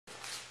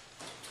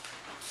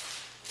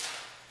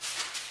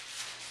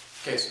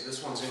Okay, so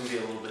this one's going to be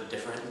a little bit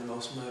different than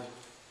most of my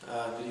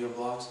video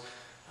blogs,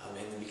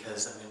 mainly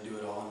because I'm going to do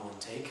it all in one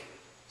take.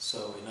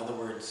 So, in other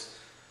words,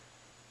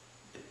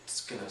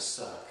 it's going to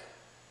suck.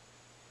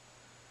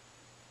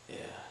 Yeah,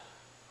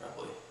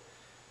 probably.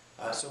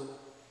 So,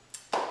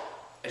 I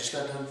just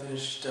got done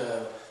finished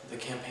the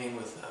campaign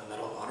with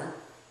Medal of Honor,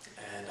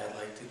 and I'd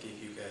like to give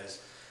you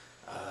guys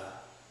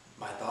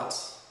my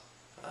thoughts.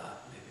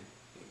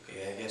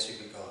 Maybe, I guess you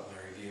could call it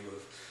my review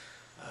of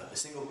the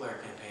single-player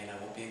campaign. I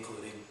won't be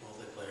including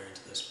multiplayer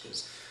into this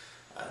because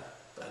I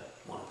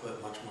want to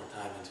put much more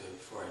time into it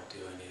before I do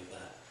any of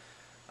that.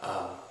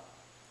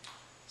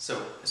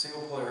 So,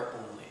 single player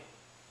only.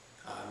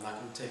 I'm not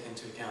going to take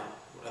into account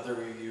what other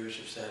reviewers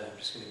have said. I'm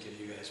just going to give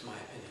you guys my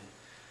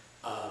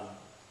opinion.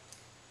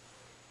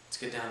 Let's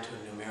get down to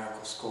a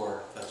numerical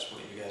score. If that's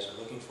what you guys are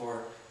looking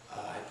for.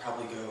 I'd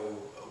probably go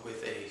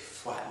with a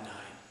flat 9.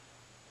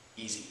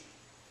 Easy.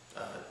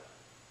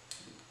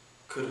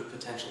 Could have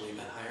potentially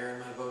been higher in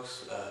my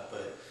books,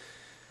 but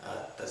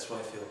that's what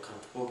I feel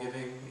comfortable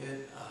giving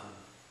it.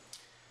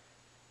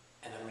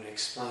 And I'm going to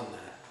explain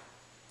that.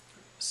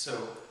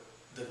 So,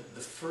 the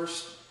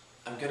first,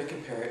 I'm going to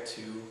compare it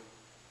to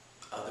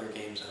other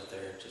games out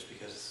there just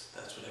because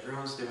that's what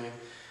everyone's doing,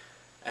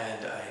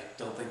 and I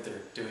don't think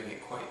they're doing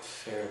it quite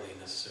fairly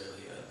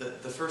necessarily.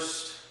 The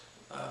first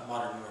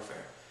Modern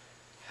Warfare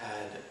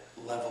had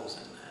levels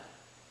in that.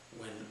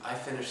 When I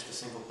finished the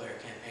single player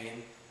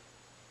campaign,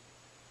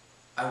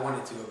 I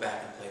wanted to go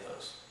back and play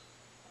those.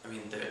 I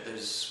mean,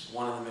 there's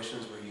one of the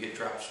missions where you get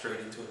dropped straight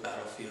into a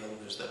battlefield,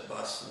 and there's that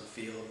bus in the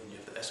field, and you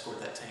have to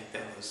escort that tank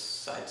down that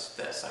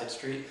side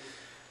street.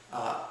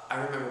 I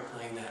remember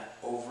playing that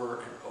over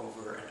and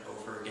over and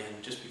over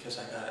again just because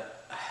I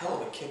got a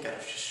hell of a kick out of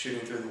just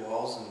shooting through the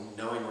walls and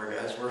knowing where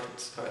guys were,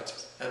 so I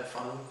just had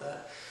fun with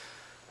that.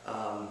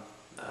 I'm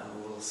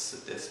a little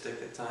sadistic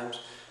at times,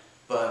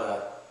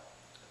 but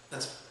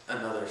that's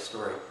another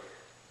story.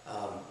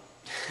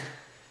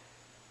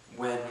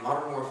 When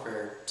Modern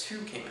Warfare 2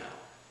 came out,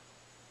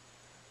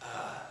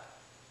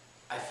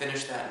 I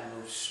finished that and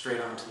moved straight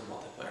on to the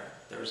multiplayer.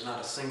 There was not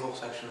a single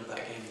section of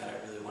that game that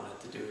I really wanted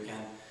to do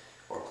again,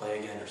 or play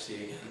again, or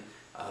see again.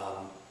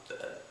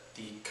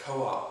 The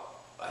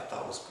co-op I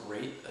thought was a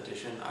great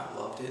addition. I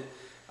loved it.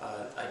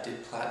 I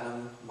did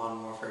platinum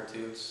Modern Warfare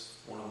 2. It's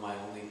one of my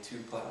only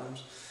 2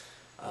 platinums.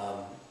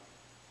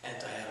 And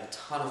I had a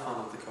ton of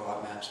fun with the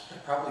co-op maps.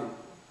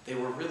 They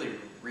were really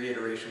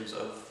reiterations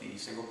of the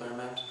single-player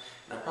maps,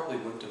 and I probably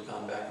wouldn't have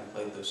gone back and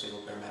played those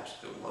single-player maps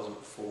if it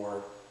wasn't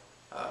for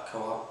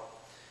co-op.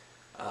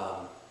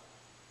 I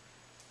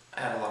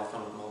had a lot of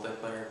fun with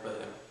multiplayer,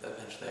 but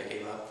eventually I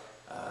gave up.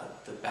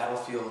 The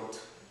Battlefield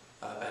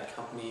Bad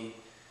Company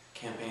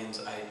campaigns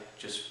I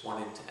just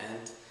wanted to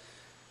end.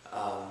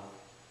 I'm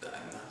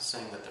not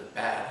saying that they're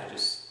bad,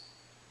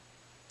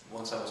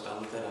 once I was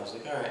done with it, I was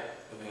like, alright,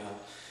 moving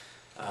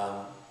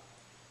on.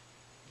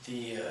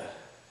 The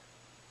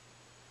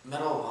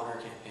Medal of Honor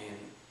campaign,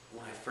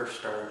 when I first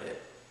started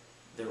it,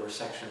 there were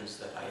sections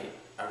that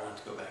I wanted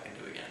to go back and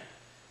do again.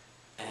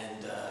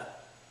 And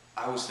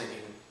I was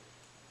thinking,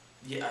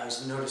 I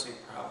was noticing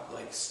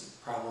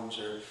problems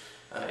or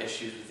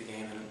issues with the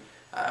game, and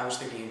I was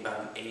thinking about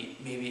an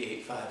 8,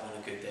 maybe 8.5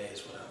 on a good day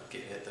is what I would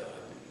give it, though.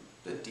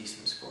 I mean, a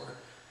decent score.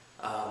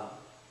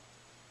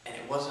 And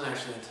it wasn't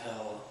actually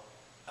until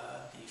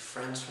the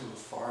Friends from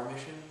Afar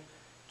mission,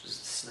 which is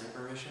the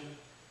sniper mission,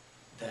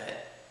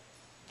 that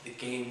the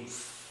game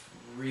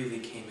really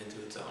came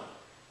into its own.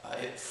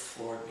 It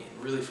floored me,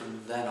 and really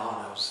from then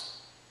on I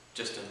was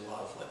just in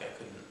love. Like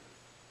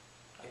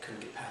I couldn't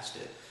get past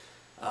it.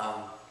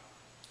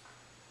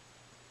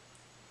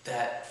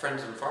 That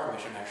Friends from Afar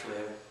mission, actually,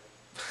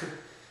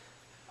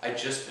 I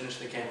just finished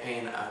the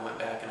campaign. I went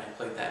back and I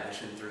played that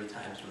mission 3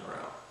 times in a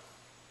row.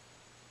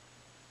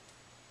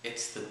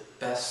 It's the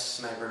best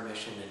sniper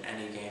mission in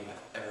any game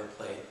I've ever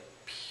played,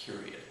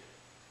 period.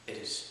 It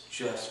is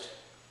just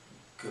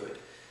good.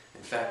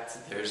 In fact,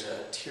 there's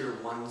tier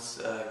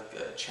 1's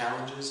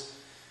challenges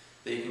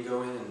that you can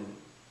go in, and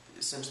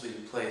essentially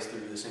you play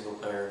through the single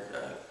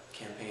player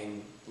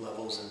campaign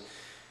levels, and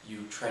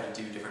you try to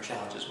do different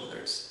challenges, whether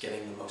it's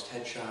getting the most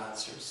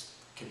headshots or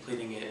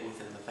completing it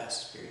within the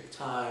fastest period of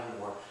time,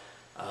 or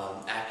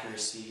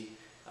accuracy,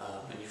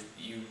 and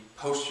you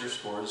post your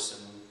scores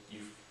and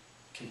you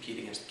compete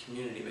against the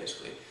community,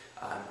 basically.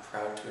 I'm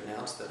proud to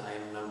announce that I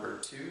am number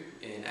 2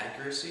 in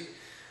accuracy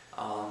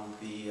on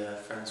the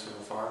Friends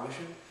from Afar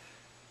mission,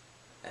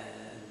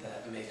 and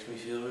that makes me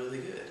feel really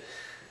good.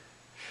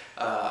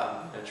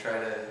 I'm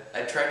gonna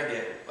I try to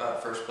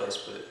get first place,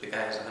 but the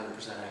guy has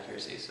 100%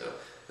 accuracy, so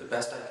the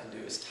best I can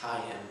do is tie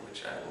him,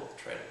 which I will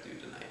try to do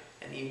tonight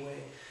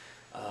anyway.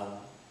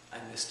 I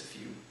missed a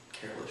few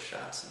careless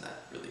shots, and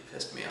that really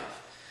pissed me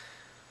off.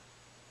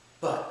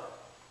 But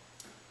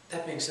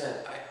that being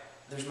said,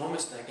 there's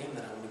moments in that game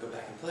that I want to go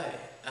back and play.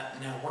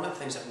 Now, one of the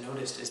things I've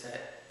noticed is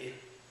that it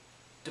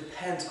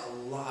depends a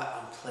lot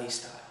on play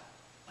style,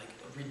 like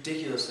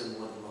ridiculously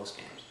more than most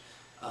games.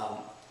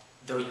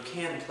 Though you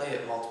can play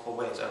it multiple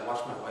ways. I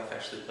watched my wife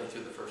actually play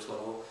through the first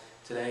level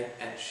today,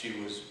 and she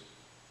was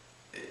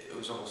it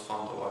was almost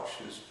fun to watch.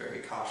 She was very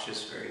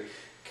cautious, very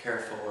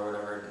careful or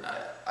whatever, and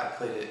I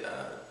played it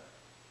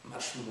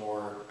much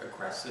more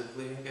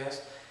aggressively, I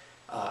guess.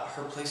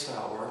 Her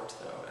playstyle worked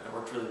though, and it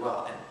worked really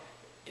well, and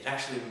it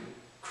actually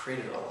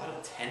created a lot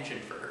of tension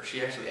for her.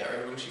 She actually,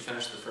 when she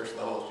finished the first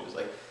level, she was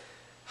like,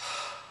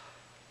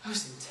 that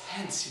was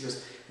intense. She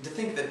goes, to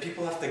think that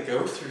people have to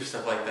go through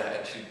stuff like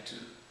that.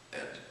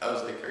 And I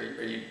was like, are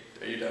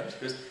you done? She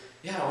goes,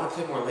 yeah, I want to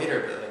play more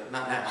later, but like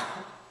not now.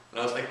 And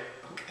I was like,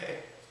 okay.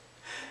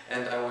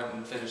 And I went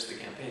and finished the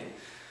campaign.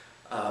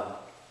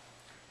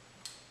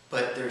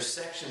 But there's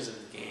sections of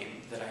the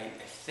game that I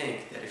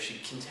think that if she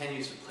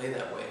continues to play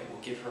that way,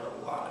 will give her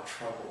a lot of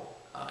trouble.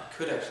 It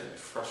could actually be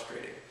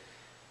frustrating.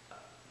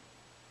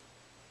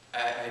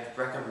 I'd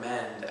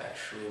recommend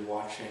actually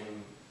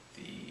watching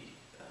the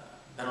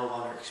Medal of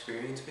Honor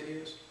experience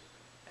videos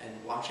and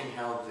watching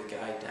how the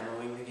guy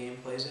demoing the game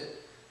plays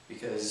it,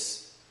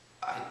 because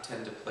I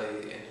tend to play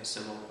in a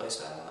similar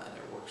playstyle and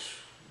it works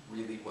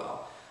really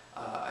well.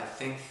 I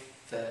think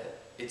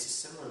that it's a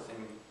similar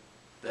thing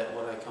that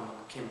what I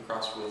came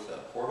across with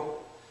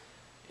Portal,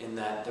 in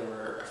that there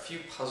were a few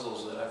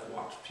puzzles that I've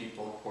watched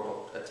people in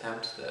Portal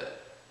attempt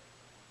that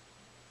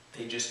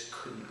they just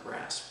couldn't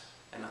grasp.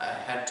 And I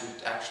had to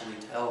actually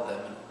tell them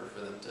in order for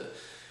them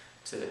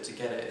to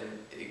get it,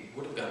 and it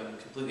would have gotten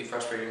completely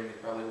frustrating. They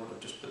probably would have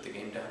just put the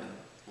game down and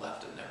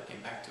left and never came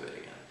back to it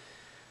again.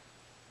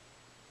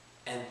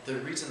 And the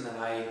reason that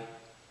I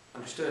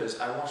understood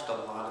is I watched a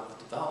lot of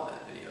the development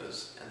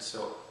videos, and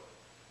so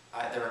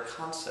there are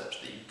concepts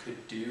that you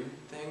could do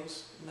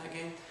things in that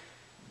game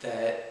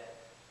that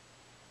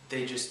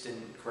they just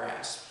didn't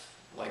grasp,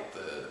 like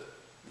the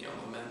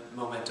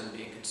momentum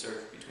being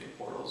conserved between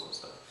portals and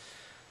stuff.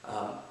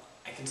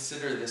 I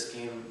consider this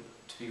game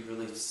to be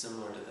really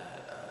similar to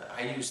that.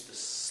 I use the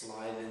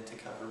slide into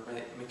cover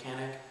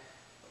mechanic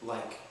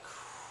like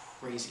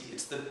crazy.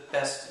 It's the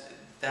best.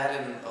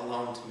 That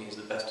alone to me is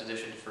the best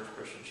addition to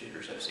first-person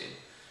shooters I've seen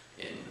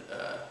in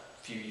a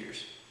few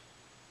years.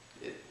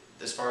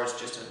 As far as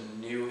just a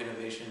new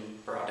innovation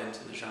brought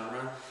into the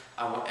genre,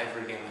 I want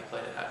every game I play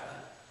to have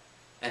that.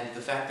 And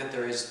the fact that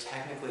there is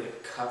technically a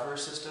cover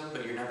system,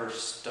 but you're never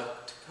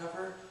stuck to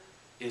cover,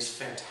 is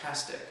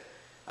fantastic.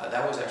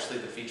 That was actually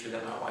the feature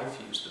that my wife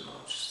used the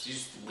most.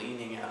 She's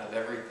leaning out of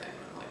everything.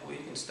 And I'm like, well,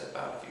 you can step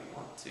out if you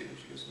want to.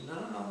 She goes, no,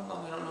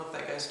 I don't know if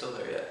that guy's still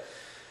there yet.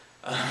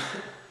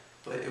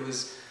 But it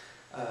was,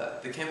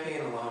 the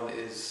campaign alone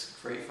is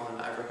great fun.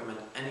 I recommend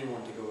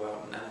anyone to go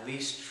out and at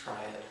least try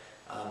it.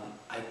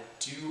 I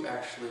do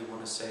actually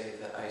want to say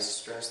that I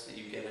stress that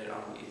you get it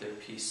on either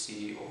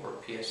PC or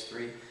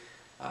PS3.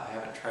 I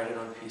haven't tried it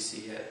on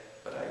PC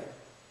yet, but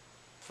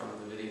from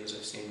the videos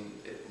I've seen,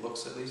 it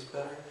looks at least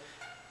better.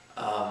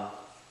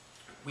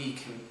 We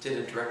did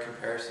a direct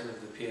comparison of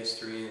the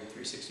PS3 and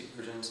 360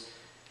 versions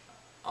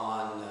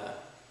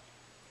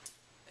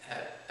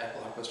at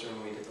Blockbuster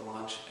when we did the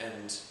launch,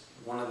 and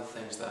one of the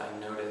things that I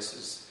noticed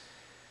is,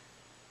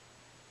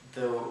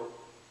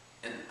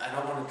 and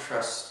I wouldn't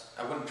trust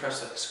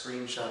like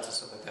screenshots and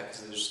stuff like that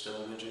because there's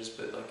still images,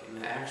 but like in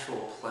the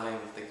actual playing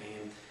of the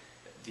game,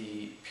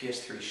 the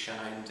PS3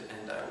 shined,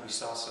 and we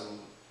saw some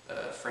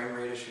frame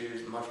rate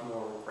issues, much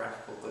more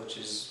graphical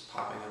glitches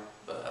popping up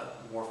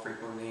more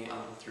frequently on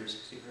the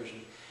 360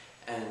 version,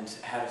 and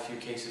had a few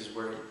cases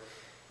where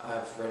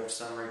I've read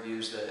some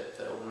reviews that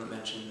wouldn't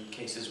mention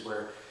cases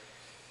where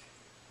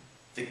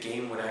the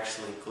game would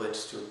actually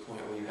glitch to a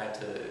point where you had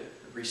to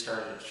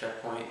restart at a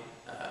checkpoint,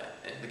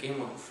 and the game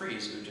wouldn't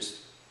freeze, it would just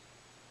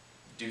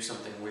do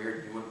something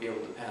weird. You wouldn't be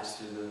able to pass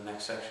through the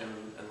next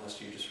section unless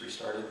you just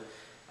restarted.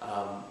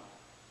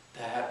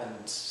 That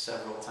happened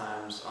several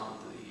times on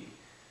the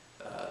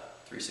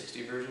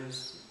 360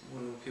 versions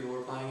when people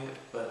were playing it,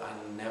 but I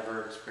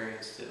never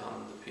experienced it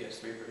on the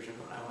PS3 version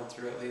when I went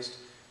through, at least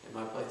in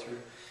my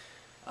playthrough.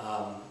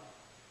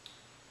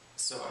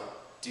 So I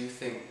do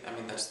think,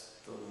 that's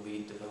the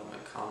lead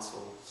development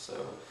console,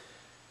 so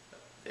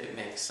it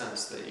makes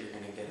sense that you're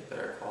going to get a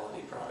better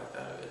quality product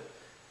out of it.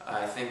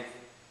 I think,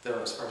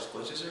 though, as far as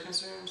glitches are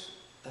concerned,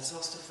 that's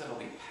all stuff that'll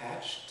be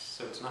patched,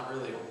 so it's not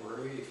really a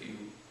worry if you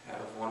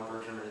have one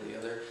version or the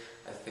other.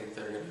 I think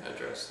they're going to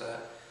address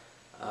that.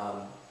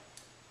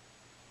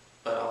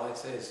 But all I'd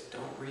say is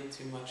don't read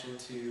too much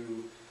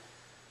into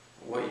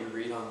what you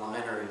read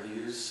online or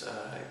reviews.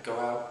 Go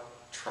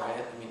out, try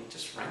it.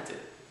 Just rent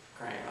it.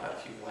 Crying out.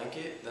 If you like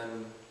it,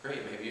 then great.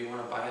 Maybe you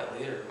want to buy it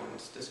later when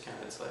it's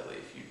discounted slightly.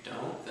 If you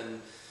don't,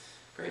 then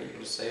great. You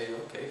can just say,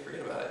 okay,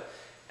 forget about it.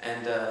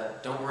 And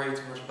don't worry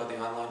too much about the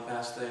online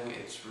pass thing.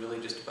 It's really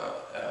just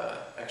about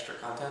extra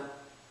content.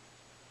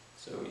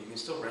 So you can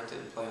still rent it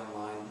and play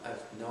online. I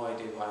have no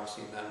idea why I've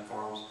seen that in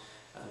forums.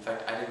 In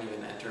fact, I didn't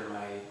even enter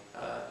my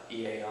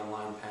EA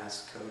Online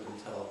Pass code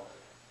until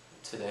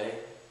today,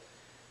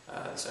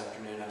 this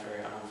afternoon after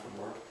I got home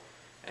from work.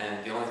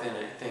 And the only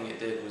thing it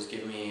did was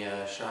give me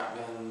a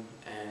shotgun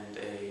and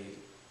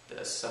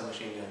a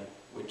submachine gun,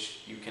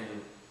 which you can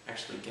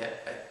actually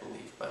get, I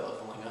believe, by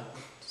leveling up.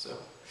 So,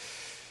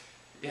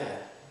 yeah,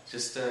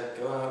 just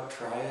go out,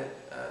 try it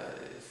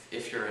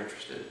if you're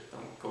interested.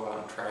 Don't go out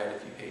and try it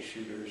if you hate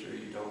shooters or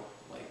you don't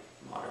like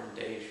modern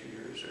day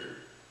shooters or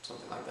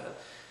something like that.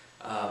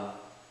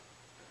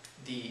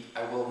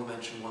 I will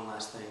mention one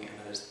last thing, and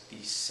that is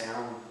the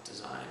sound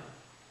design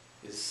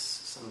is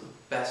some of the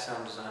best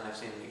sound design I've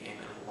seen in the game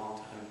in a long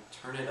time.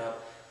 Turn it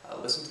up,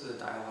 listen to the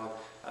dialogue.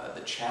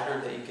 The chatter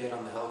that you get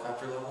on the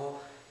helicopter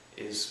level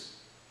is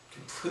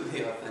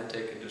completely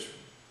authentic and just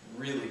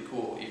really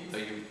cool, even though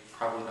you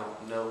probably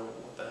don't know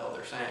what the hell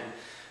they're saying,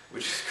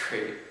 which is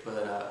great.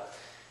 But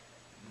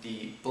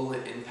the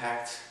bullet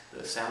impact,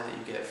 the sound that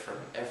you get from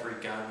every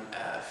gun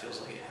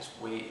feels like it has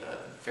weight,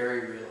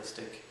 very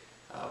realistic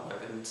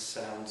weapon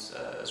sounds,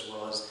 as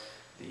well as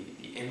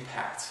the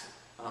impact.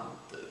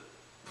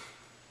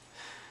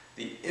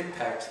 The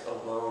impact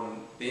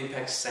alone, the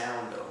impact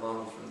sound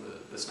alone from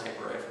the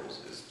sniper rifles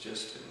is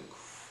just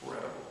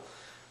incredible.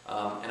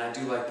 And I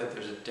do like that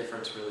there's a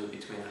difference really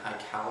between a high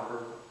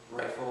caliber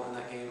rifle in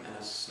that game and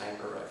a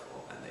sniper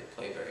rifle, and they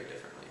play very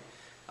differently.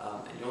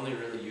 And you only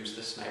really use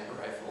the sniper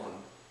rifle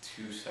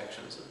in 2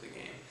 sections of the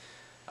game.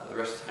 The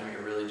rest of the time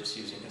you're really just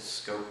using a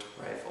scoped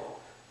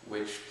rifle,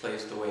 which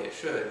plays the way it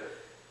should.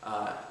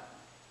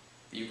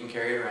 You can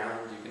carry it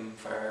around, you can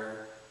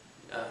fire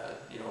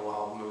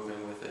while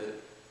moving with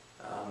it,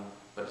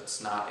 but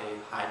it's not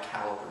a high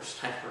caliber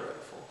sniper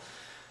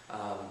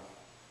rifle.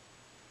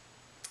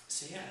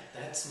 So yeah,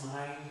 that's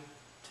my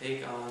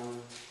take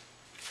on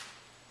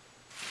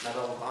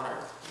Medal of Honor,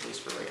 at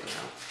least for right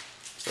now.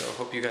 So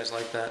hope you guys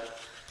like that,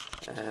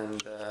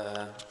 and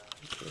I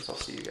guess I'll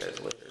see you guys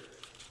later.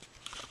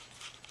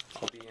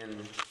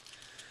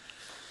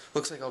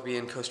 Looks like I'll be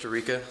in Costa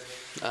Rica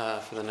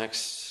for the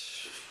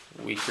next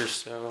week or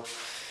so.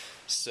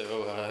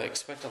 So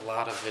expect a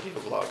lot of video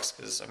vlogs,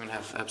 because I'm going to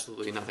have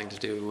absolutely nothing to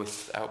do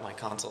without my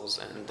consoles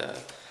and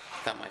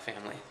without my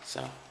family.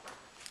 So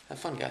have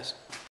fun, guys.